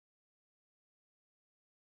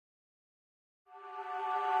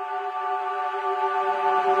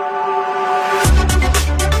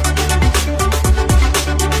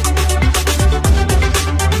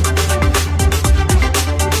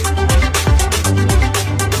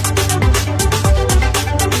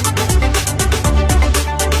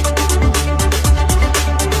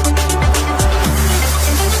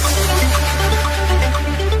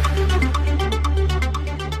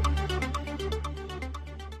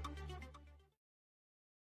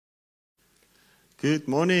Good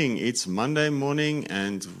morning. It's Monday morning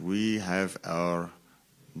and we have our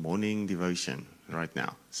morning devotion right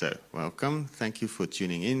now. So welcome. Thank you for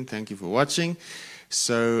tuning in. Thank you for watching.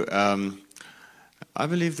 So I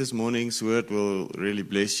believe this morning's word will really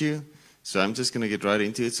bless you. So I'm just going to get right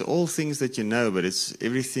into it. It's all things that you know, but it's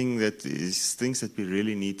everything that is things that we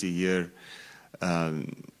really need to hear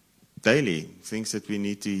daily, things that we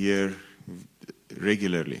need to hear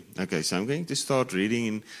regularly. Okay, so I'm going to start reading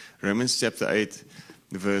in Romans chapter 8,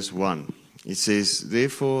 verse 1. It says,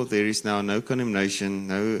 "Therefore there is now no condemnation,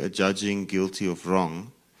 no judging guilty of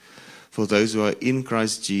wrong, for those who are in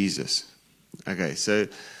Christ Jesus." Okay, so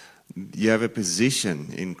you have a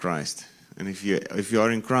position in Christ. And if you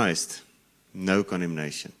are in Christ, no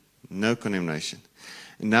condemnation. No condemnation.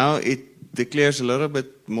 Now it declares a little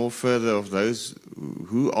bit more further of those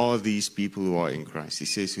who are these people who are in Christ. He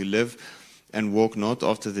says, "Who live and walk not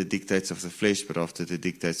after the dictates of the flesh, but after the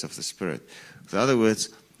dictates of the Spirit." In other words,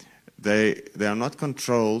 they are not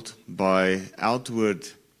controlled by outward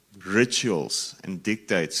rituals and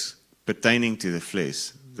dictates pertaining to the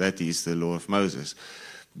flesh. That is the law of Moses.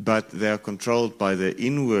 But they are controlled by the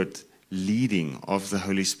inward leading of the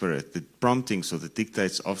Holy Spirit, the promptings or the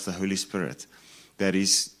dictates of the Holy Spirit that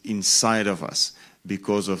is inside of us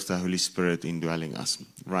because of the Holy Spirit indwelling us.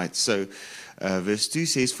 Right, so verse 2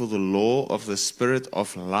 says, "For the law of the Spirit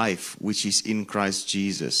of life, which is in Christ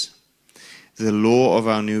Jesus, the law of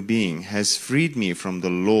our new being, has freed me from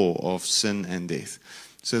the law of sin and death."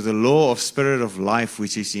 So the law of Spirit of life,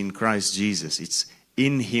 which is in Christ Jesus, it's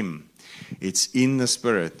in Him. It's in the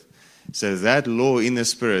Spirit. So that law in the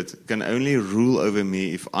Spirit can only rule over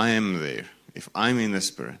me if I am there, if I'm in the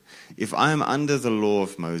Spirit. If I'm under the law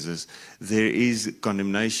of Moses, there is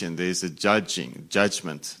condemnation, there's a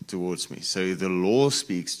judgment towards me. So the law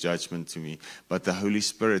speaks judgment to me, but the Holy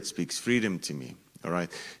Spirit speaks freedom to me. All right.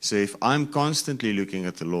 So if I'm constantly looking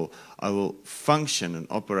at the law, I will function and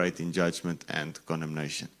operate in judgment and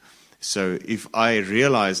condemnation. So if I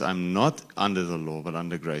realize I'm not under the law, but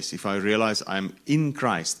under grace, if I realize I'm in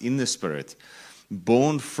Christ, in the Spirit,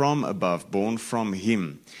 born from above, born from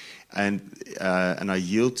Him, and I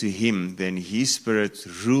yield to Him, then His Spirit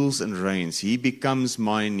rules and reigns. He becomes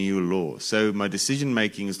my new law. So my decision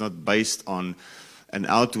making is not based on an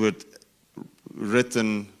outward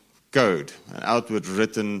written code, an outward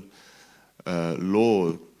written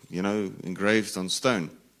law, engraved on stone.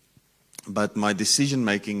 But my decision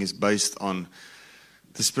making is based on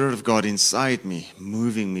the Spirit of God inside me,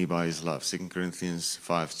 moving me by His love. 2 Corinthians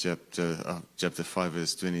 5, chapter 5,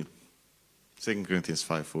 verse 20. 2 Corinthians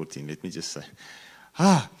 5:14. Let me just say.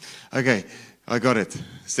 Okay, I got it.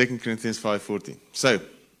 2 Corinthians 5:14. So,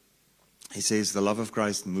 he says, "The love of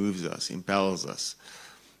Christ moves us, impels us.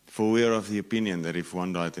 For we are of the opinion that if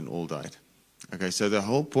one died, then all died." Okay, so the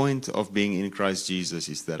whole point of being in Christ Jesus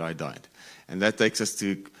is that I died. And that takes us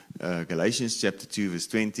to Galatians chapter 2, verse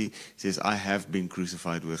 20. It says, "I have been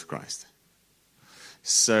crucified with Christ."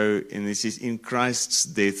 So, and this is, in Christ's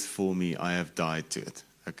death for me, I have died to it.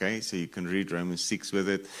 Okay, so you can read Romans 6 with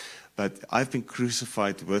it. But I've been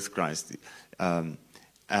crucified with Christ.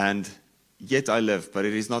 And yet I live, but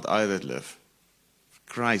it is not I that live.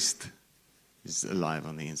 Christ is alive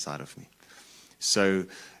on the inside of me. So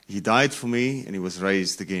He died for me and He was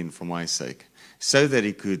raised again for my sake, so that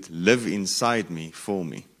He could live inside me for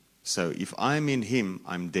me. So if I'm in Him,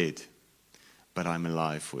 I'm dead, but I'm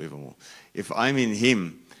alive forevermore. If I'm in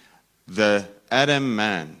Him, the Adam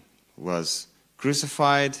man was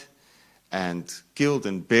crucified and killed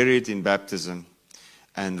and buried in baptism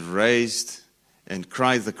and raised, and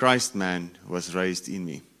the Christ man was raised in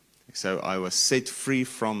me. So I was set free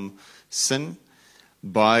from sin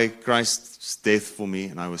by Christ's death for me,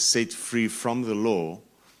 and I was set free from the law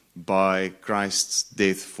by Christ's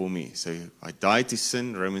death for me. So I died to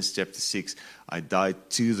sin, Romans chapter 6. I died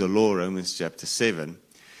to the law, Romans chapter 7,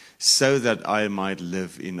 so that I might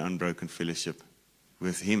live in unbroken fellowship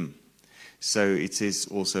with Him. So it says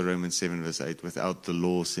also Romans 7 verse 8, "Without the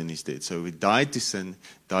law, sin is dead." So we died to sin,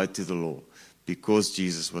 died to the law, because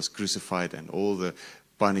Jesus was crucified and all the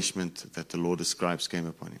punishment that the law describes came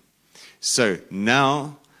upon Him. So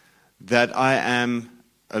now that I am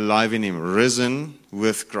alive in Him, risen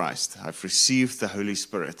with Christ, I've received the Holy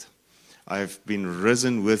Spirit. I've been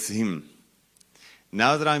risen with Him.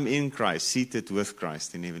 Now that I'm in Christ, seated with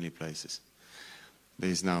Christ in heavenly places, there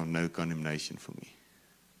is now no condemnation for me.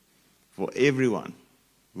 For everyone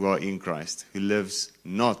who are in Christ, who lives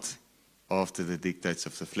not after the dictates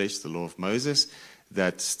of the flesh, the law of Moses,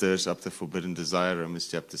 that stirs up the forbidden desire, Romans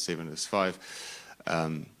chapter 7, verse 5,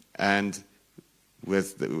 and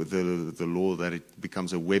with the law that it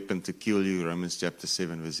becomes a weapon to kill you, Romans chapter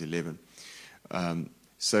 7, verse 11.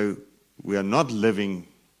 So we are not living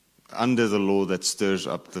under the law that stirs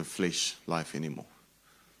up the flesh life anymore,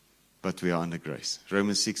 but we are under grace.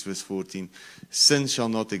 Romans 6 verse 14, sin shall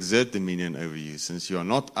not exert dominion over you, since you are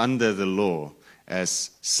not under the law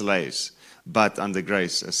as slaves, but under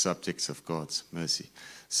grace as subjects of God's mercy.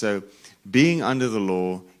 So being under the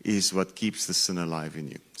law is what keeps the sin alive in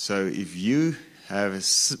you. So if you have a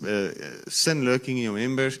sin lurking in your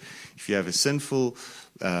members, if you have a sinful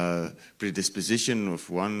predisposition of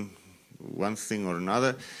one thing or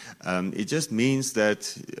another, it just means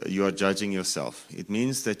that you are judging yourself. It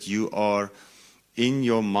means that you are, in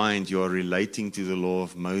your mind, you are relating to the law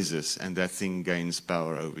of Moses, and that thing gains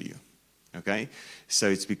power over you. Okay? So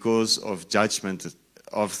it's because of judgment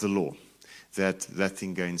of the law that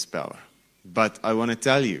thing gains power. But I want to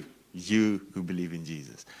tell you, you who believe in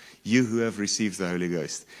Jesus, you who have received the Holy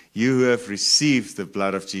Ghost, you who have received the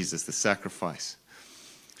blood of Jesus, the sacrifice,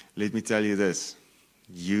 let me tell you this,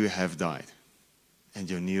 you have died, and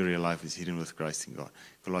your new real life is hidden with Christ in God.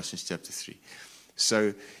 Colossians chapter 3.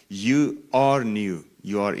 So you are new,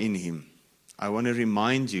 you are in Him. I want to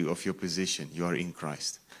remind you of your position, you are in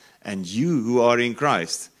Christ. And you who are in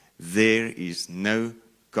Christ, there is no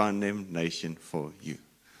condemnation for you.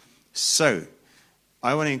 So,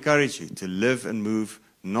 I want to encourage you to live and move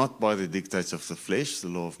not by the dictates of the flesh, the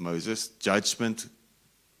law of Moses, judgment,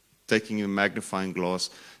 taking a magnifying glass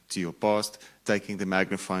to your past, taking the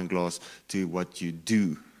magnifying glass to what you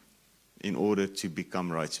do in order to become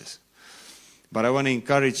righteous. But I want to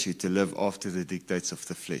encourage you to live after the dictates of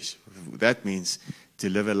the flesh. That means to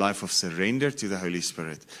live a life of surrender to the Holy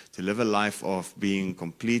Spirit, to live a life of being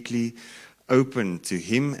completely open to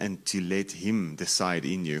Him and to let Him decide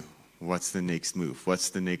in you what's the next move, what's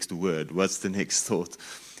the next word, what's the next thought,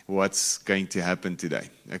 what's going to happen today.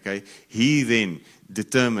 Okay? He then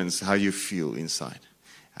determines how you feel inside.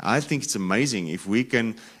 I think it's amazing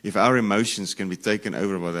if our emotions can be taken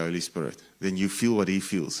over by the Holy Spirit, then you feel what He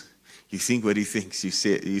feels. You think what He thinks, you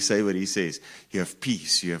say what He says. You have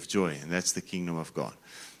peace, you have joy, and that's the kingdom of God.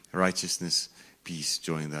 Righteousness, peace,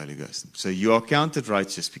 joy in the Holy Ghost. So you are counted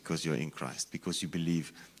righteous because you are in Christ, because you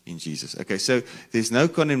believe in Jesus. Okay, so there's no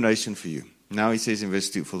condemnation for you. Now He says in verse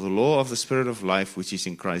 2, for the law of the Spirit of life, which is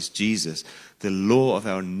in Christ Jesus, the law of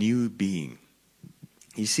our new being.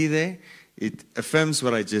 You see there? It affirms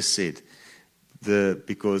what I just said.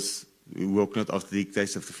 Because we walk not after the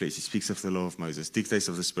dictates of the flesh. It speaks of the law of Moses. Dictates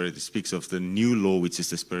of the Spirit. It speaks of the new law, which is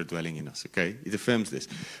the Spirit dwelling in us. Okay? It affirms this.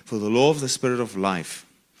 For the law of the Spirit of life,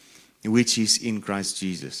 which is in Christ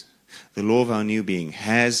Jesus, the law of our new being,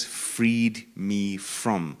 has freed me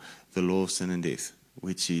from the law of sin and death,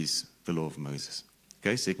 which is the law of Moses.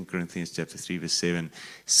 Okay? 2 Corinthians chapter 3, verse 7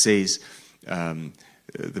 says,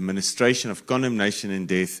 the ministration of condemnation and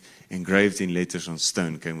death engraved in letters on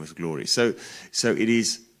stone came with glory. So it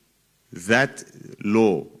is that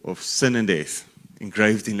law of sin and death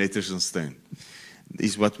engraved in letters on stone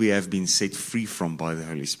is what we have been set free from by the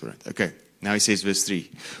Holy Spirit. Okay, now he says verse 3,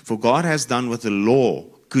 for God has done what the law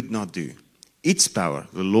could not do. Its power,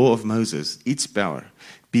 the law of Moses, its power,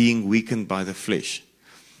 being weakened by the flesh,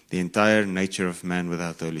 the entire nature of man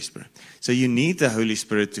without the Holy Spirit. So you need the Holy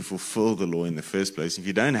Spirit to fulfill the law in the first place. If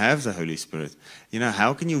you don't have the Holy Spirit,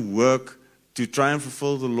 how can you work to try and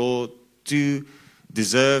fulfill the law, to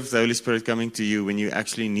deserve the Holy Spirit coming to you when you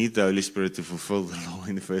actually need the Holy Spirit to fulfill the law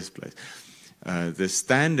in the first place? The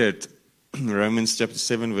standard, Romans chapter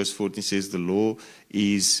 7 verse 14 says the law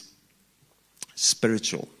is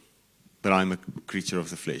spiritual, but I'm a creature of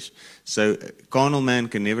the flesh. So carnal man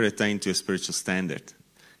can never attain to a spiritual standard.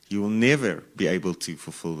 You will never be able to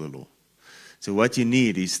fulfill the law. So what you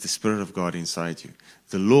need is the Spirit of God inside you.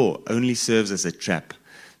 The law only serves as a trap.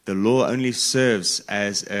 The law only serves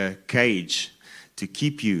as a cage to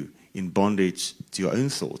keep you in bondage to your own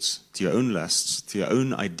thoughts, to your own lusts, to your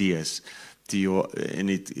own ideas, and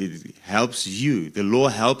it helps you. The law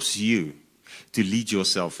helps you to lead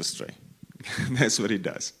yourself astray. That's what it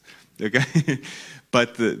does. Okay?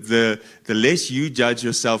 But the less you judge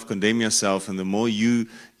yourself, condemn yourself, and the more you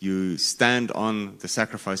stand on the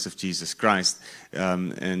sacrifice of Jesus Christ,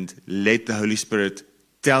 and let the Holy Spirit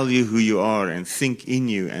tell you who you are and think in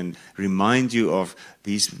you and remind you of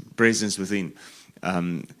His presence within,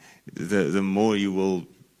 the more you will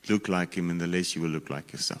look like Him and the less you will look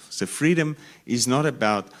like yourself. So freedom is not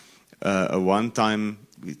about a one-time.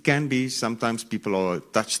 It can be. Sometimes people are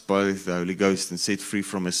touched by the Holy Ghost and set free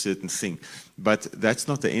from a certain thing. But that's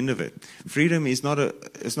not the end of it. Freedom is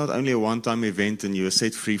it's not only a one-time event and you are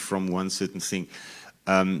set free from one certain thing.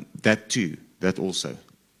 That too, that also.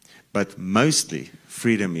 But mostly,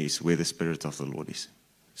 freedom is where the Spirit of the Lord is.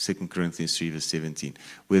 2 Corinthians 3 verse 17.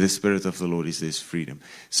 Where the Spirit of the Lord is, there's freedom.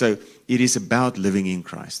 So it is about living in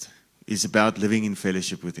Christ. It's about living in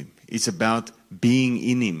fellowship with Him. It's about being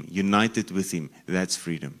in Him, united with Him. That's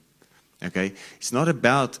freedom. Okay? It's not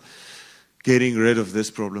about getting rid of this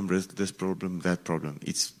problem, that problem.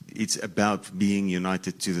 It's about being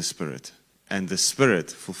united to the Spirit. And the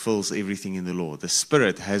Spirit fulfills everything in the law. The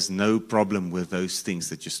Spirit has no problem with those things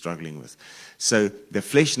that you're struggling with. So the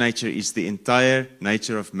flesh nature is the entire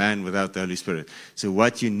nature of man without the Holy Spirit. So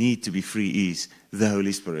what you need to be free is the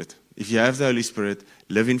Holy Spirit. If you have the Holy Spirit,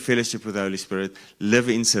 live in fellowship with the Holy Spirit, live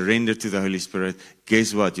in surrender to the Holy Spirit,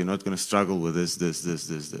 guess what? You're not going to struggle with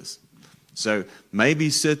this. So maybe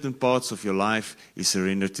certain parts of your life is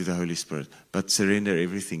surrender to the Holy Spirit, but surrender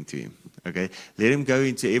everything to Him. Okay, let Him go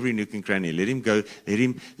into every nook and cranny. Let Him go.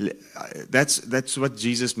 That's what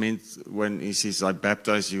Jesus meant when He says, "I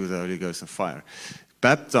baptize you with the Holy Ghost and fire."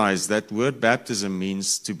 Baptize. That word baptism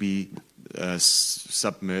means to be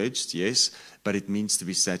submerged, yes, but it means to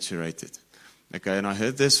be saturated. Okay, and I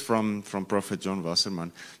heard this from Prophet John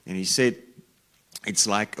Wasserman, and he said it's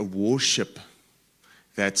like a warship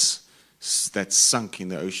that's sunk in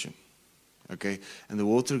the ocean. Okay, and the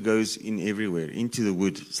water goes in everywhere, into the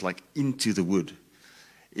wood. It's like into the wood.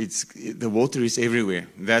 The water is everywhere.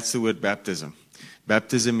 That's the word baptism.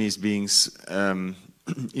 Baptism is being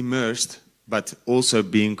immersed, but also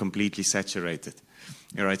being completely saturated.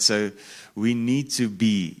 All right, so we need to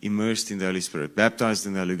be immersed in the Holy Spirit, baptized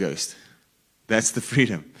in the Holy Ghost. That's the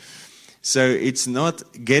freedom. So it's not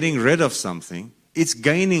getting rid of something, it's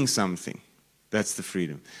gaining something. That's the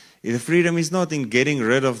freedom. The freedom is not in getting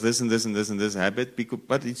rid of this and this and this and this habit,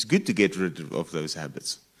 but it's good to get rid of those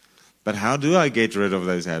habits. But how do I get rid of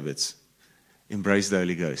those habits? Embrace the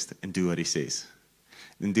Holy Ghost and do what He says.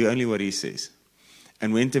 And do only what He says.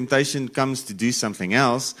 And when temptation comes to do something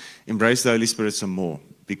else, embrace the Holy Spirit some more,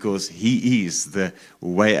 because He is the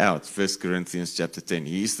way out. 1 Corinthians chapter 10.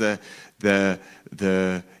 He is the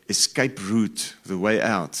escape route, the way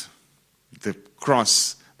out. The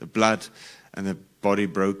cross, the blood, and the body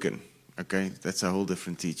broken. Okay, that's a whole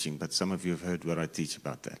different teaching, but some of you have heard what I teach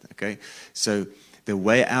about that. Okay, so the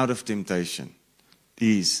way out of temptation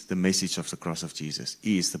is the message of the cross of Jesus,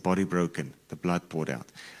 is the body broken, the blood poured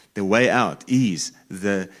out. The way out is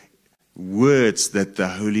the words that the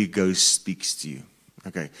Holy Ghost speaks to you.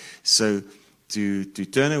 Okay, so to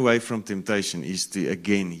turn away from temptation is to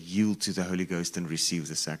again yield to the Holy Ghost and receive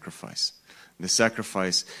the sacrifice. The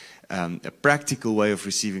sacrifice, a practical way of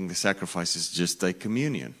receiving the sacrifice is just take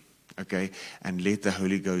communion, okay? And let the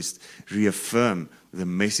Holy Ghost reaffirm the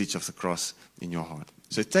message of the cross in your heart.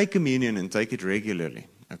 So take communion and take it regularly,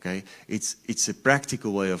 okay? It's a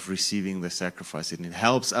practical way of receiving the sacrifice, and it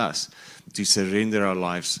helps us to surrender our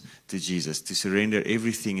lives to Jesus, to surrender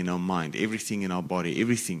everything in our mind, everything in our body,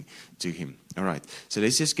 everything to Him. All right, so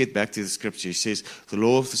let's just get back to the scripture. It says, "The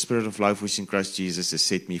law of the Spirit of life which in Christ Jesus has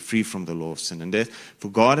set me free from the law of sin and death. For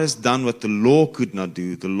God has done what the law could not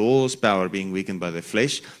do, the law's power being weakened by the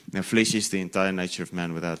flesh." Now, flesh is the entire nature of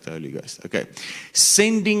man without the Holy Ghost. Okay.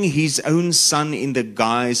 "Sending His own Son in the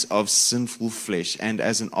guise of sinful flesh and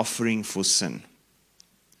as an offering for sin.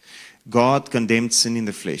 God condemned sin in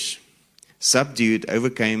the flesh, subdued,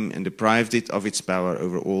 overcame, and deprived it of its power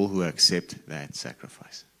over all who accept that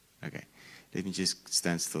sacrifice." Okay. Let me just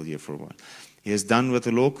stand still here for a while. He has done what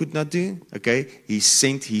the law could not do. Okay, He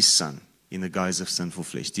sent His Son in the guise of sinful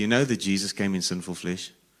flesh. Do you know that Jesus came in sinful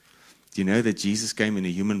flesh? Do you know that Jesus came in a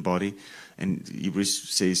human body? And Hebrews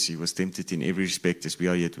says He was tempted in every respect as we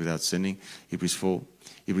are, yet without sinning. Hebrews 4.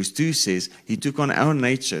 Hebrews 2 says He took on our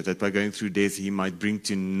nature, that by going through death He might bring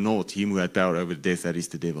to naught him who had power over death, that is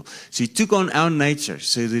the devil. So He took on our nature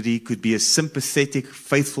so that He could be a sympathetic,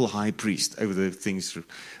 faithful high priest over the things,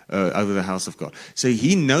 over the house of God. So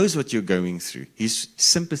He knows what you're going through. He's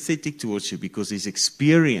sympathetic towards you because He's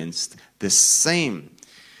experienced the same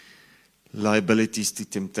liabilities to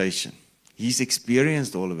temptation. He's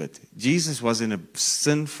experienced all of it. Jesus was in a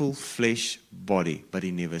sinful flesh body, but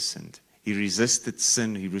He never sinned. He resisted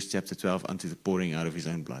sin, Hebrews chapter 12, unto the pouring out of His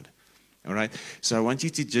own blood. All right? So I want you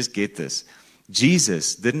to just get this.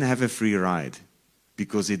 Jesus didn't have a free ride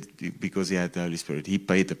because He had the Holy Spirit. He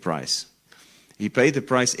paid the price. He paid the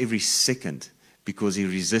price every second because He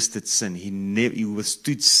resisted sin. He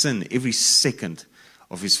withstood sin every second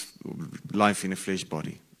of His life in a flesh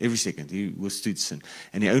body. Every second He withstood sin.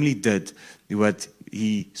 And He only did what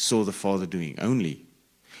He saw the Father doing. Only.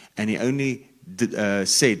 And He only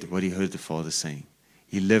said what He heard the Father saying.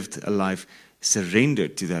 He lived a life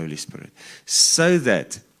surrendered to the Holy Spirit so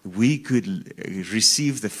that we could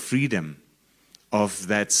receive the freedom of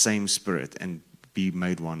that same Spirit and be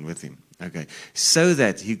made one with Him. Okay, so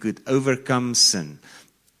that he could overcome sin,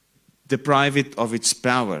 deprive it of its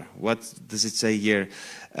power. What does it say here?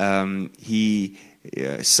 He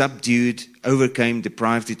subdued, overcame,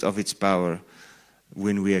 deprived it of its power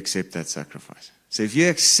when we accept that sacrifice. So if you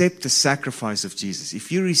accept the sacrifice of Jesus,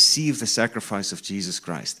 if you receive the sacrifice of Jesus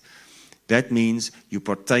Christ, that means you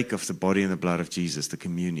partake of the body and the blood of Jesus, the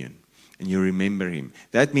communion, and you remember him.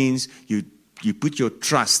 That means you put your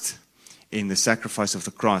trust in the sacrifice of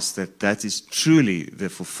the cross, that is truly the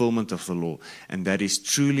fulfillment of the law, and that is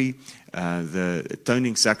truly the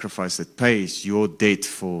atoning sacrifice that pays your debt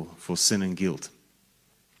for sin and guilt.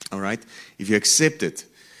 All right? If you accept it,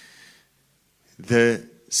 the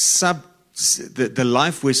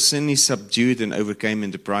life where sin is subdued and overcame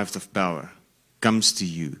and deprived of power comes to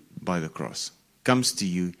you by the cross, comes to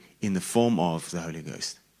you in the form of the Holy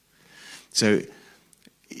Ghost. So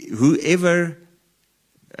whoever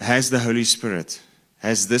has the Holy Spirit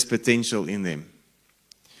has this potential in them,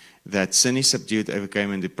 that sin is subdued,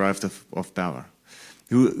 overcame, and deprived of power.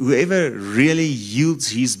 Whoever really yields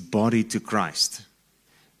his body to Christ,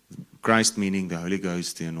 Christ meaning the Holy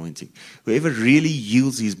Ghost, the anointing, whoever really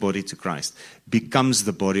yields his body to Christ becomes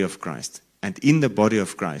the body of Christ. And in the body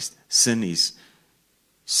of Christ, sin is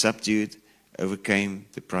subdued, overcame,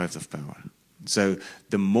 deprived of power. So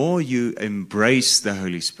the more you embrace the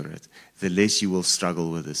Holy Spirit, the less you will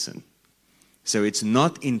struggle with the sin. So it's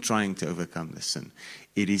not in trying to overcome the sin.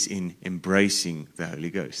 It is in embracing the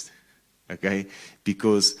Holy Ghost. Okay?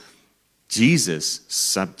 Because Jesus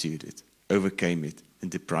subdued it, overcame it,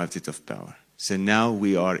 and deprived it of power. So now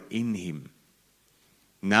we are in him.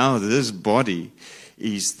 Now this body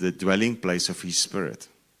is the dwelling place of his Spirit.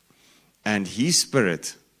 And his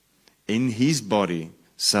Spirit in his body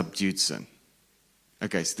subdued sin.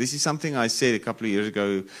 Okay, so this is something I said a couple of years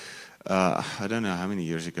ago. I don't know how many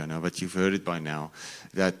years ago now, but you've heard it by now,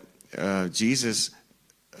 that Jesus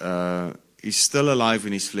is still alive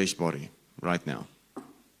in his flesh body right now.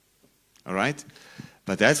 All right?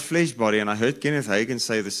 But that flesh body, and I heard Kenneth Hagin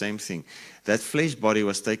say the same thing, that flesh body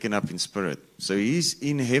was taken up in spirit. So he's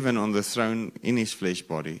in heaven on the throne in his flesh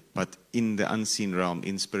body, but in the unseen realm,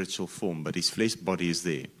 in spiritual form, but his flesh body is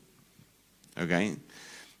there. Okay?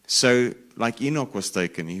 So, like Enoch was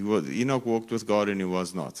taken, Enoch walked with God and he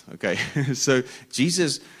was not. Okay, so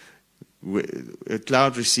Jesus, a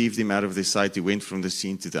cloud received him out of their sight. He went from the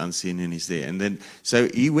seen to the unseen and he's there. And then, so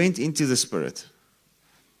he went into the Spirit.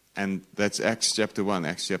 And that's Acts chapter 1.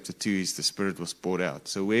 Acts chapter 2 is the Spirit was poured out.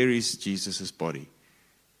 So where is Jesus' body?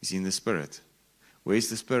 He's in the Spirit. Where's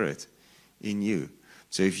the Spirit? In you.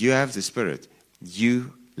 So if you have the Spirit,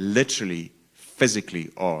 you literally, physically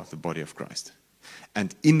are the body of Christ.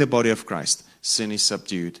 And in the body of Christ, sin is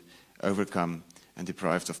subdued, overcome, and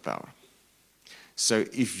deprived of power. So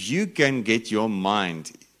if you can get your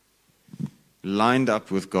mind lined up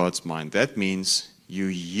with God's mind, that means you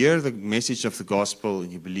hear the message of the gospel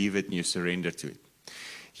and you believe it and you surrender to it.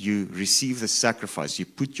 You receive the sacrifice. You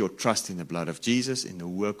put your trust in the blood of Jesus, in the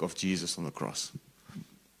work of Jesus on the cross.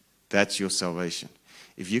 That's your salvation.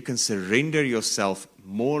 If you can surrender yourself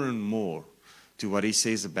more and more to what he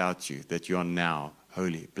says about you, that you are now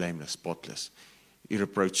holy, blameless, spotless,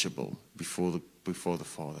 irreproachable before the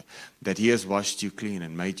Father, that he has washed you clean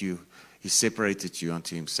and made you, he separated you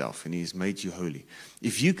unto himself and he has made you holy.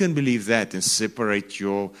 If you can believe that and separate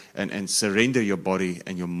and surrender your body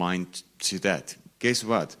and your mind to that, guess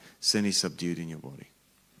what? Sin is subdued in your body.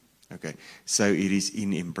 Okay, so it is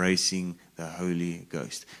in embracing the Holy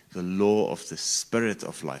Ghost. The law of the Spirit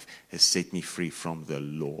of life has set me free from the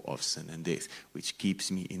law of sin and death, which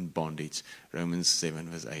keeps me in bondage. Romans 7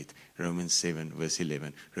 verse 8, Romans 7 verse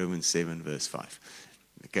 11, Romans 7 verse 5.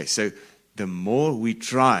 Okay, so the more we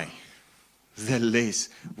try, the less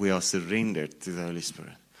we are surrendered to the Holy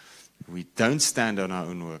Spirit. We don't stand on our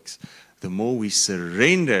own works. The more we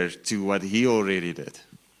surrender to what he already did,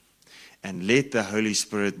 and let the Holy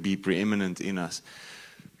Spirit be preeminent in us,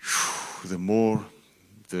 the more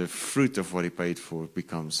the fruit of what he paid for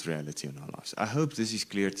becomes reality in our lives. I hope this is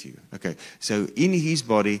clear to you. Okay, so in his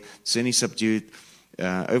body, sin is subdued,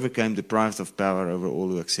 overcame, deprived of power over all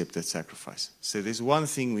who accept that sacrifice. So there's one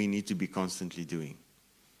thing we need to be constantly doing.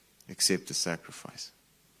 Accept the sacrifice.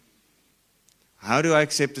 How do I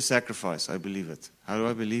accept the sacrifice? I believe it. How do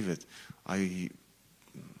I believe it? I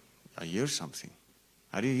hear something.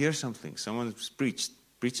 How do you hear something? Someone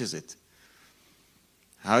preaches it.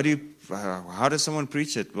 How does someone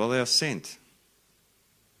preach it? Well, they are sent.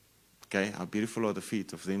 Okay, how beautiful are the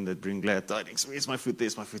feet of them that bring glad tidings. Where's my foot?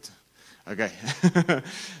 There's my foot. Okay.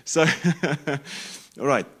 So, all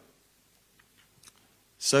right.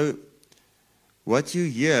 So, what you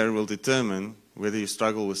hear will determine whether you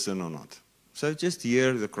struggle with sin or not. So just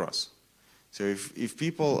hear the cross. So if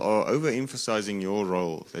people are overemphasizing your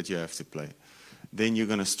role that you have to play, then you're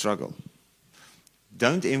going to struggle.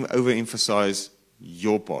 Don't overemphasize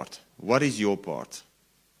your part. What is your part?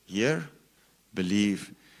 Hear,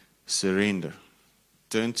 believe, surrender.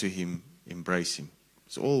 Turn to Him, embrace Him.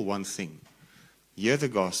 It's all one thing. Hear the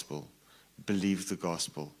gospel, believe the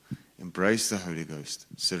gospel, embrace the Holy Ghost,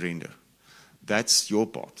 surrender. That's your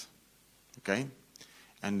part. Okay?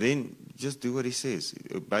 And then just do what He says.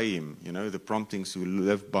 Obey Him. The promptings. We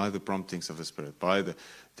live by the promptings of the Spirit, by the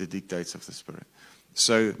dictates of the Spirit.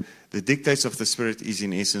 So the dictates of the Spirit is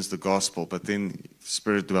in essence the gospel, but then the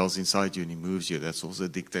Spirit dwells inside you and He moves you. That's also the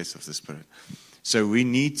dictates of the Spirit. So we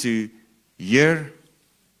need to hear,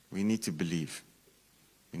 we need to believe.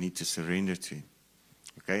 We need to surrender to Him.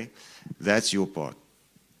 Okay? That's your part.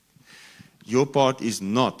 Your part is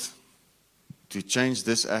not to change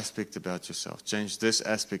this aspect about yourself, change this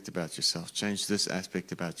aspect about yourself, change this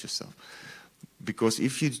aspect about yourself. Because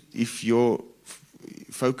if your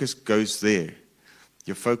focus goes there,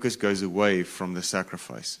 your focus goes away from the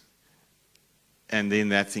sacrifice. And then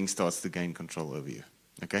that thing starts to gain control over you.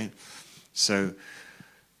 Okay? So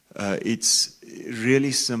it's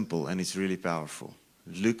really simple and it's really powerful.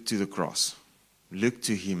 Look to the cross. Look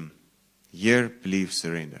to Him. Hear, believe,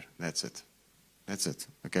 surrender. That's it. That's it.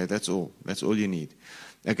 Okay, that's all. That's all you need.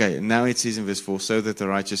 Okay, now it says in verse 4, so that the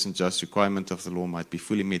righteous and just requirement of the law might be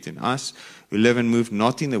fully met in us, who live and move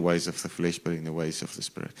not in the ways of the flesh, but in the ways of the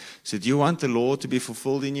Spirit. So do you want the law to be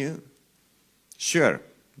fulfilled in you? Sure,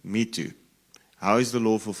 me too. How is the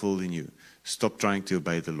law fulfilled in you? Stop trying to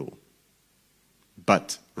obey the law,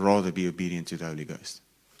 but rather be obedient to the Holy Ghost.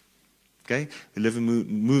 Okay? Who live and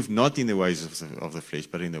move not in the ways of the flesh,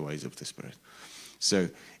 but in the ways of the Spirit. So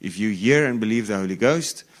if you hear and believe the Holy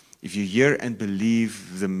Ghost, if you hear and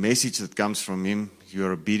believe the message that comes from Him, you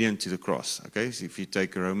are obedient to the cross. Okay, so if you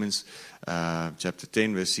take Romans chapter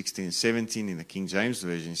 10, verse 16 and 17 in the King James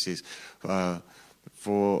Version, it says,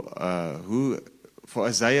 for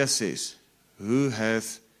Isaiah says, who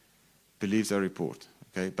hath believed our report?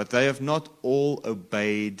 Okay, but they have not all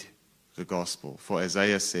obeyed the gospel. For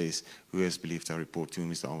Isaiah says, who has believed our report, to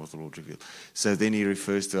whom is the arm of the Lord revealed. So then he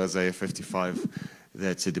refers to Isaiah 55,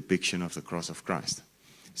 that's a depiction of the cross of Christ.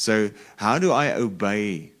 So how do I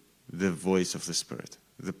obey the voice of the Spirit,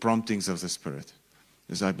 the promptings of the Spirit?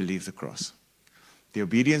 As I believe the cross. The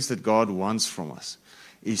obedience that God wants from us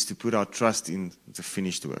is to put our trust in the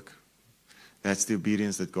finished work. That's the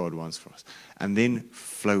obedience that God wants for us. And then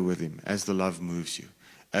flow with Him as the love moves you.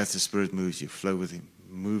 As the Spirit moves you, flow with Him.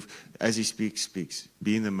 Move as He speaks.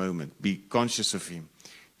 Be in the moment. Be conscious of Him.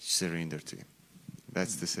 Surrender to Him.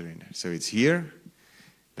 That's the surrender. So it's here,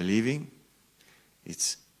 believing.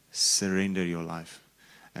 It's surrender your life.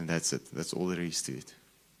 And that's it. That's all there is to it.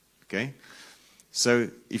 Okay? So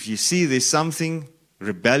if you see there's something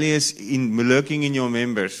rebellious lurking in your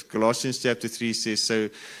members, Colossians chapter 3 says,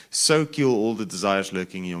 so kill all the desires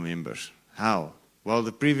lurking in your members. How? Well,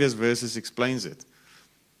 the previous verses explains it.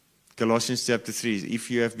 Colossians chapter 3, if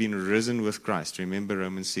you have been risen with Christ, remember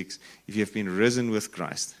Romans 6, if you have been risen with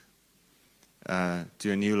Christ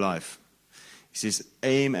to a new life, he says,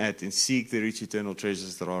 aim at and seek the rich eternal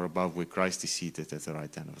treasures that are above where Christ is seated at the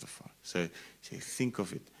right hand of the Father. So think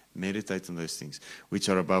of it, meditate on those things which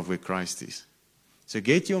are above where Christ is. So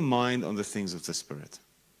get your mind on the things of the Spirit,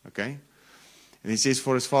 okay? And he says,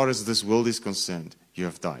 for as far as this world is concerned, you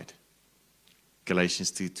have died. Galatians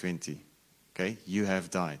 2:20, okay? You have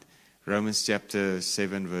died. Romans chapter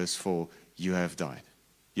 7, verse 4, you have died.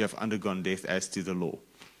 You have undergone death as to the law,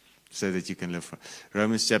 so that you can live.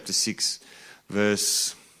 Romans chapter 6,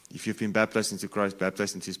 verse, if you've been baptized into Christ,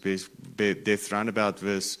 baptized into His death, round about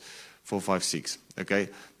verse 4, 5, 6. Okay?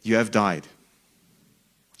 You have died.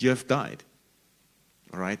 You have died.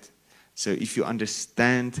 All right? So if you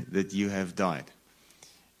understand that you have died,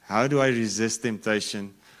 how do I resist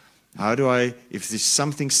temptation? How do I, if there's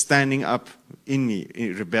something standing up in me,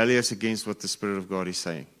 rebellious against what the Spirit of God is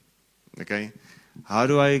saying, okay? How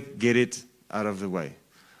do I get it out of the way?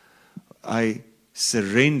 I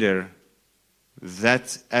surrender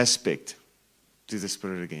that aspect to the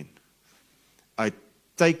Spirit again. I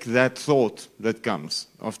take that thought that comes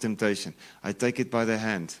of temptation. I take it by the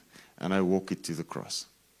hand and I walk it to the cross.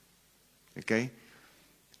 Okay?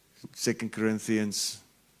 2 Corinthians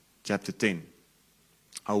chapter 10.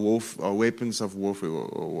 Our weapons of warfare,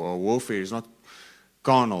 our warfare is not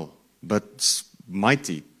carnal, but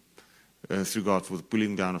mighty through God for the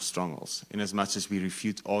pulling down of strongholds. Inasmuch as we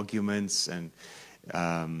refute arguments and,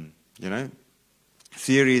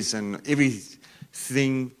 theories and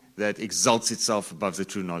everything that exalts itself above the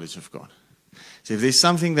true knowledge of God. So if there's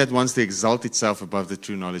something that wants to exalt itself above the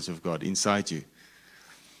true knowledge of God inside you,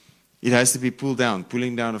 it has to be pulled down,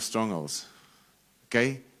 pulling down of strongholds.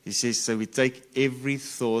 Okay? He says, so we take every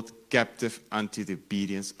thought captive unto the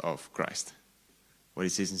obedience of Christ. What he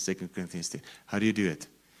says in 2 Corinthians 10. How do you do it?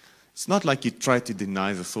 It's not like you try to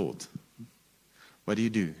deny the thought. What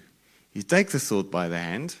do? You take the thought by the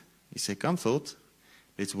hand. You say, come thought,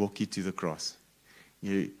 let's walk you to the cross.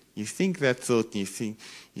 You think that thought, and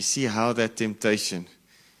you see how that temptation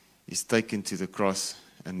is taken to the cross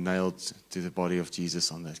and nailed to the body of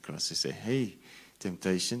Jesus on that cross. You say, hey,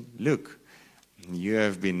 temptation, look, you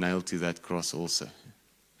have been nailed to that cross also.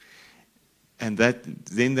 And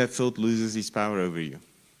then that thought loses its power over you.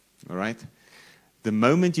 All right? The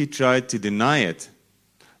moment you try to deny it,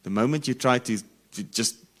 the moment you try to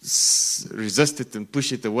just resist it and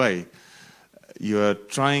push it away, you are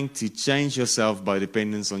trying to change yourself by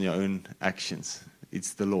dependence on your own actions.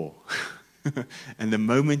 It's the law. And the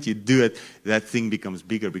moment you do it, that thing becomes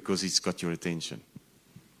bigger because it's got your attention.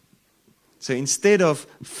 So instead of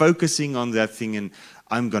focusing on that thing and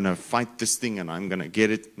I'm going to fight this thing and I'm going to get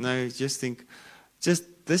it, no, just think,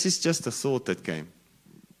 this is just a thought that came.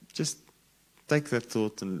 Just take that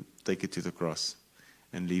thought and take it to the cross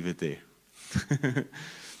and leave it there.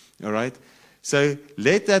 All right? So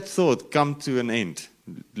let that thought come to an end.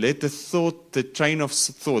 Let the train of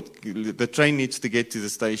thought, the train needs to get to the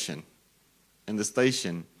station. And the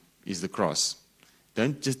station is the cross.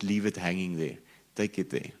 Don't just leave it hanging there. Take it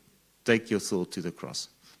there. Take your thought to the cross.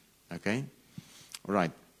 Okay? All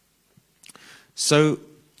right. So,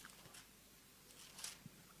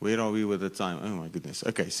 where are we with the time? Oh my goodness.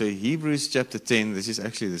 Okay, so Hebrews chapter 10, this is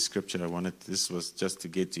actually the scripture I wanted. This was just to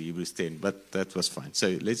get to Hebrews 10, but that was fine.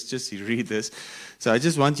 So let's just read this. So I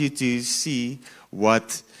just want you to see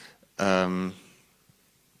what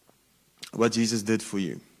Jesus did for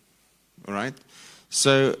you. All right?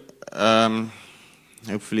 So,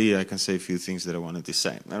 hopefully I can say a few things that I wanted to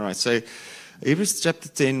say. All right, so Hebrews chapter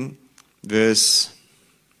 10, verse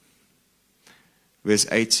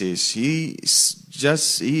 8 says, He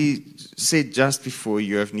said just before,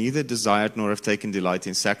 you have neither desired nor have taken delight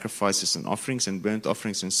in sacrifices and offerings and burnt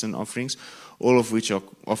offerings and sin offerings, all of which are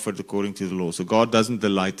offered according to the law. So God doesn't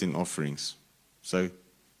delight in offerings. So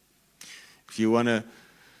if you want to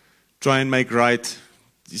try and make right,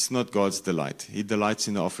 it's not God's delight. He delights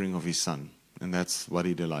in the offering of His Son. And that's what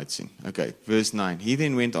He delights in. Okay, verse 9. He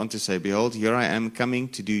then went on to say, Behold, here I am coming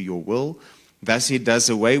to do your will. Thus He does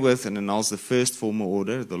away with and annuls the first former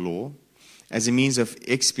order, the law, as a means of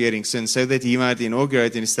expiating sin, so that He might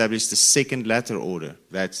inaugurate and establish the second latter order.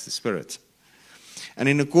 That's the Spirit. And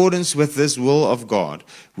in accordance with this will of God,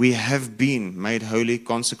 we have been made holy,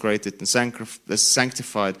 consecrated, and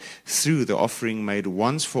sanctified through the offering made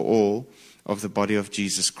once for all of the body of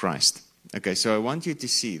Jesus Christ. Okay, so I want you to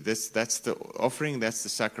see this. That's the offering, that's the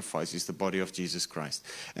sacrifice, is the body of Jesus Christ.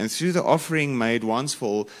 And through the offering made once for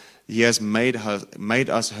all, He has made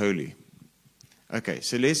us holy. Okay,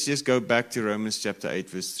 so let's just go back to Romans chapter 8,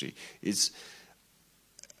 verse 3. It's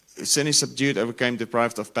sin is subdued, overcame,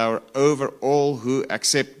 deprived of power over all who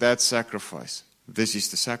accept that sacrifice. This is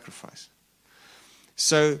the sacrifice.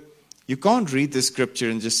 So you can't read the scripture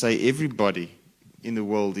and just say everybody in the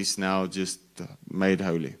world is now just made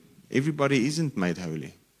holy. Everybody isn't made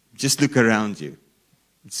holy. Just look around you.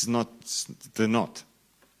 They're not.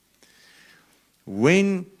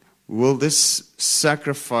 When will this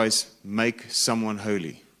sacrifice make someone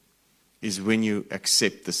holy? Is when you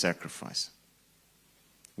accept the sacrifice.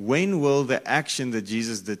 When will the action that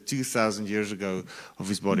Jesus did 2,000 years ago of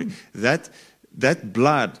His body, that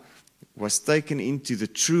blood was taken into the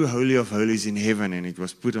true Holy of Holies in heaven, and it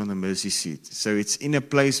was put on the mercy seat. So it's in a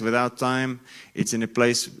place without time. It's in a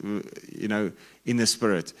place, in the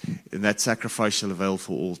Spirit. And that sacrifice shall avail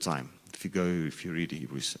for all time. If you read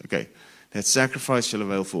Hebrews. Okay. That sacrifice shall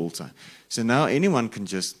avail for all time. So now anyone can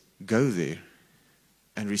just go there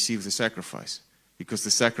and receive the sacrifice. Because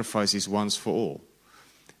the sacrifice is once for all.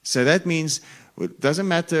 So that means it doesn't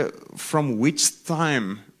matter from which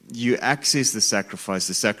time you access the sacrifice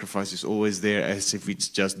is always there as if it's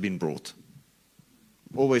just been brought.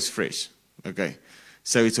 Always fresh. Okay.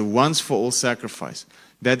 So it's a once for all sacrifice.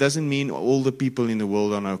 That doesn't mean all the people in the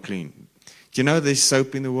world are now clean. Do you know there's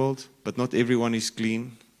soap in the world, but not everyone is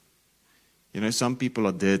clean? Some people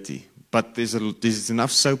are dirty, but there's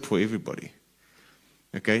enough soap for everybody.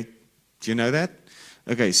 Okay? Do you know that?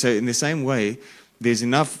 Okay, so in the same way, there's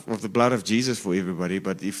enough of the blood of Jesus for everybody,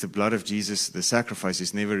 but if the blood of Jesus, the sacrifice,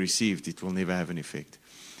 is never received, it will never have an effect.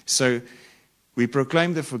 So we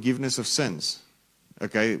proclaim the forgiveness of sins,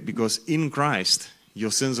 okay, because in Christ,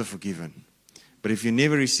 your sins are forgiven. But if you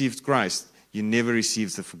never received Christ, you never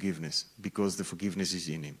receive the forgiveness, because the forgiveness is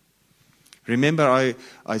in him. Remember,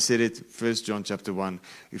 I said it, 1 John chapter 1,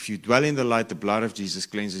 if you dwell in the light, the blood of Jesus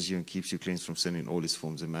cleanses you and keeps you cleansed from sin in all its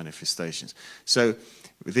forms and manifestations. So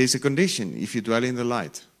there's a condition, if you dwell in the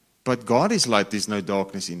light. But God is light, there's no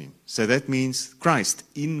darkness in him. So that means Christ,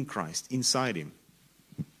 inside him.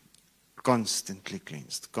 Constantly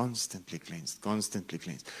cleansed, constantly cleansed, constantly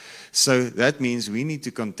cleansed. So that means we need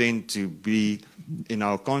to contend to be in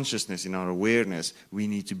our consciousness, in our awareness, we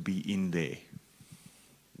need to be in there.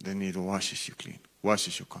 Then it washes you clean,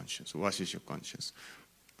 washes your conscience, washes your conscience.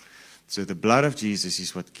 So the blood of Jesus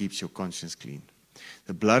is what keeps your conscience clean.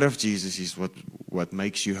 The blood of Jesus is what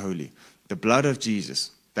makes you holy. The blood of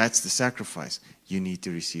Jesus, that's the sacrifice. You need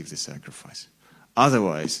to receive the sacrifice.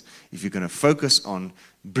 Otherwise, if you're going to focus on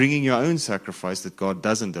bringing your own sacrifice that God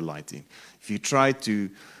doesn't delight in, if you try to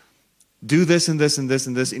do this and this and this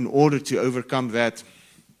and this in order to overcome that,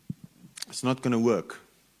 it's not going to work.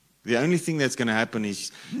 The only thing that's going to happen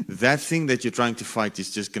is that thing that you're trying to fight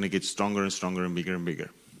is just going to get stronger and stronger and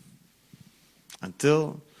bigger.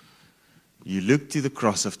 Until you look to the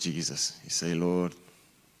cross of Jesus. You say, Lord,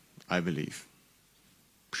 I believe.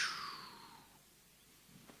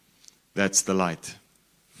 That's the light.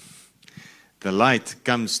 The light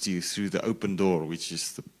comes to you through the open door, which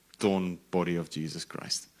is the torn body of Jesus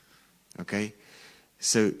Christ. Okay?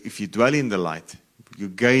 So if you dwell in the light, you're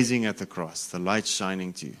gazing at the cross, the light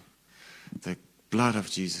shining to you. The blood of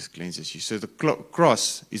Jesus cleanses you. So the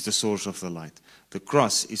cross is the source of the light. The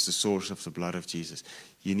cross is the source of the blood of Jesus.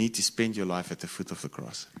 You need to spend your life at the foot of the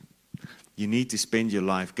cross. You need to spend your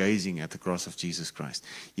life gazing at the cross of Jesus Christ.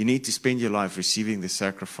 You need to spend your life receiving the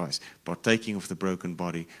sacrifice, partaking of the broken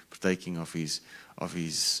body, partaking of his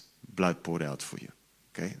blood poured out for you.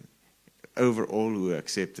 Okay? Over all who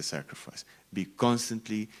accept the sacrifice. Be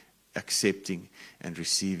constantly accepting and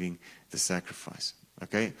receiving the sacrifice.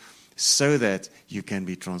 Okay? So that you can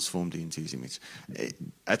be transformed into his image.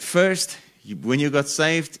 At first, when you got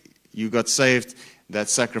saved, that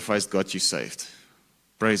sacrifice got you saved.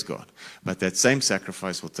 Praise God. But that same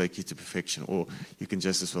sacrifice will take you to perfection. Or you can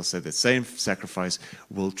just as well say that same sacrifice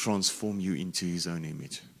will transform you into his own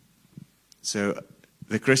image. So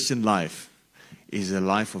the Christian life is a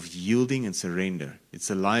life of yielding and surrender. It's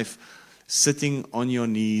a life sitting on your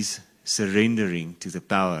knees, surrendering to the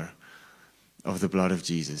power of the blood of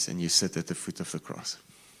Jesus, and you sit at the foot of the cross.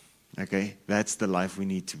 Okay, that's the life we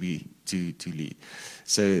need to lead.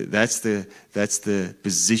 So that's the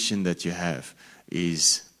position that you have,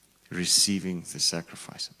 is receiving the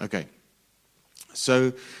sacrifice. Okay,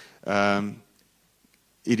 so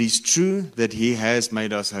it is true that he has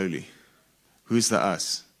made us holy. Who's the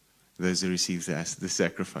us? Those who receive the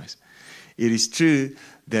sacrifice. It is true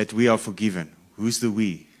that we are forgiven. Who's the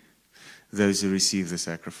we? Those who receive the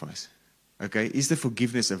sacrifice. Okay, is the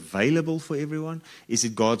forgiveness available for everyone? Is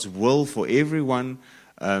it God's will for everyone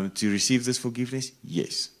to receive this forgiveness?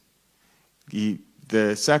 Yes.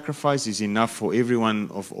 The sacrifice is enough for everyone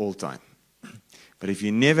of all time. But if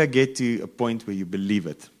you never get to a point where you believe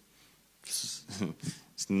it,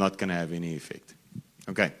 it's not going to have any effect.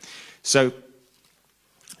 Okay, so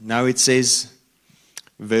now it says,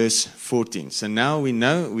 verse 14. So now we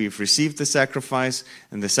know we've received the sacrifice,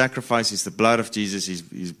 and the sacrifice is the blood of Jesus,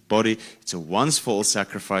 his body. It's a once-for-all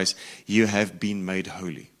sacrifice. You have been made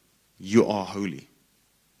holy. You are holy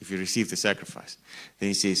if you receive the sacrifice. Then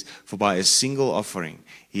he says, for by a single offering,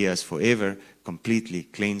 he has forever completely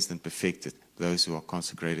cleansed and perfected those who are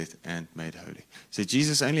consecrated and made holy. So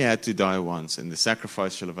Jesus only had to die once, and the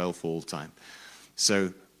sacrifice shall avail for all time.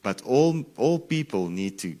 So, but all people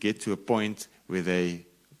need to get to a point where they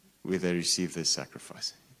receive this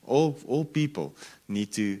sacrifice. All people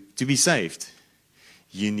need to be saved.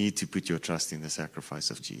 You need to put your trust in the sacrifice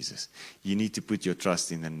of Jesus. You need to put your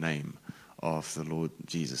trust in the name of the Lord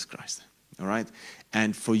Jesus Christ. All right?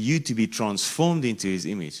 And for you to be transformed into his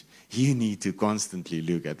image, you need to constantly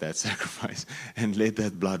look at that sacrifice and let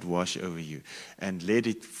that blood wash over you, and let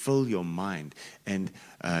it fill your mind, and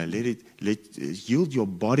yield your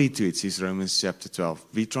body to it, says Romans chapter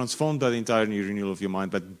 12. Be transformed by the entire renewal of your mind,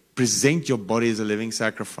 but present your body as a living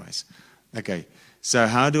sacrifice. Okay, so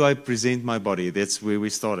how do I present my body? That's where we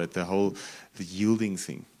started, the yielding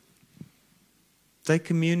thing. Take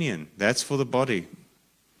communion. That's for the body.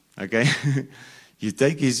 Okay? You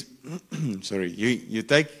take you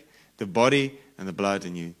take the body and the blood,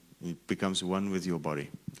 and it becomes one with your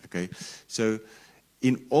body. Okay? So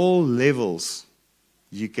in all levels,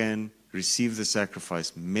 you can receive the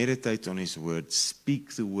sacrifice, meditate on his word,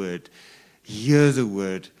 speak the word, hear the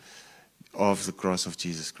word of the cross of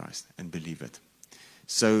Jesus Christ, and believe it.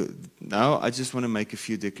 So now I just want to make a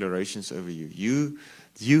few declarations over you.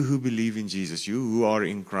 You who believe in Jesus, you who are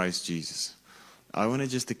in Christ Jesus. I want to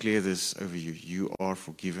just declare this over you. You are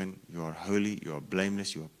forgiven, you are holy, you are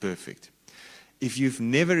blameless, you are perfect. If you've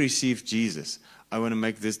never received Jesus, I want to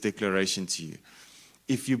make this declaration to you.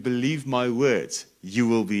 If you believe my words, you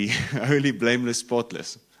will be holy, blameless,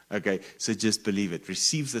 spotless. Okay, so just believe it.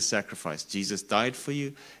 Receive the sacrifice. Jesus died for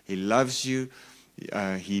you. He loves you.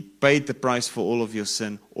 He paid the price for all of your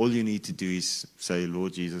sin. All you need to do is say,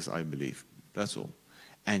 Lord Jesus, I believe. That's all.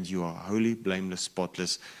 And you are holy, blameless,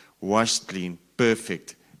 spotless, washed clean,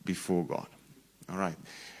 perfect before God. All right.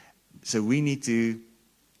 So we need to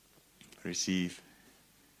receive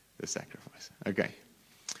the sacrifice. Okay.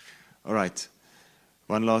 All right.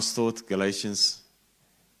 One last thought. Galatians.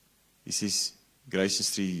 This is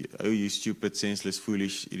Galatians 3. Oh, you stupid, senseless,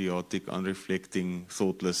 foolish, idiotic, unreflecting,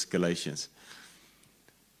 thoughtless Galatians.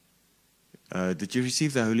 Did you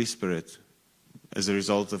receive the Holy Spirit as a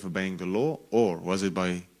result of obeying the law, or was it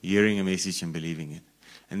by hearing a message and believing it?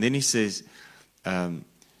 And then he says,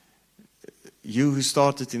 you who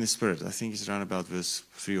started in the Spirit, I think it's around about verse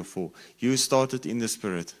 3 or 4. You who started in the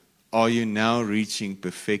Spirit, are you now reaching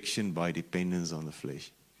perfection by dependence on the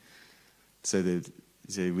flesh? So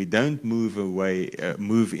we don't move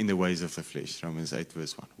in the ways of the flesh. Romans 8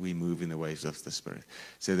 verse 1. We move in the ways of the Spirit.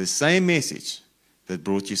 So the same message that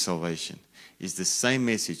brought you salvation is the same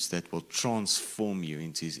message that will transform you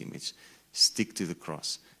into His image. Stick to the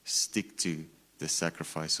cross. Stick to the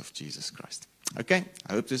sacrifice of Jesus Christ. Okay,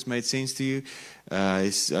 I hope this made sense to you.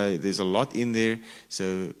 There's a lot in there,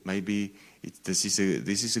 so maybe this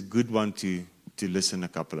is a good one to listen a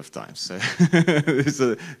couple of times. So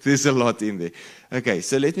there's a lot in there. Okay,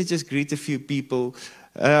 so let me just greet a few people.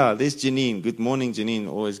 There's Janine. Good morning, Janine.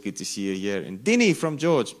 Always good to see you here. And Dini from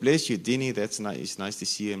George. Bless you, Dini. That's nice. It's nice to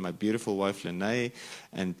see you. And my beautiful wife, Lene.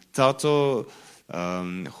 And Tato.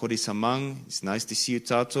 Hori Samang, it's nice to see you,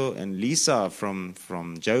 Tato. And Lisa from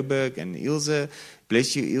Joburg, and Ilse.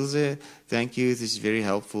 Bless you, Ilse. Thank you. This is very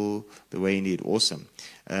helpful. The way you need. Awesome.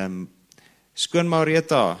 Skoon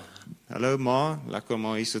Marietta. Hallo Ma. Lekker om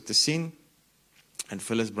hier so te sien. And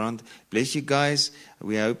Phyllis Brandt. Bless you guys.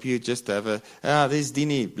 We hope you just have there's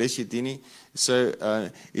Dini. Bless you, Dini. So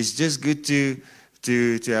it's just good to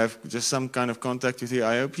have just some kind of contact with you.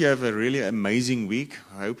 I hope you have a really amazing week.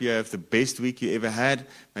 I hope you have the best week you ever had.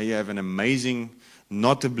 May you have an amazing,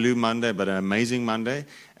 not a blue Monday, but an amazing Monday.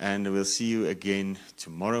 And we'll see you again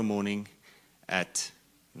tomorrow morning at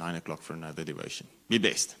 9 o'clock for another devotion. Be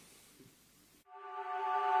blessed.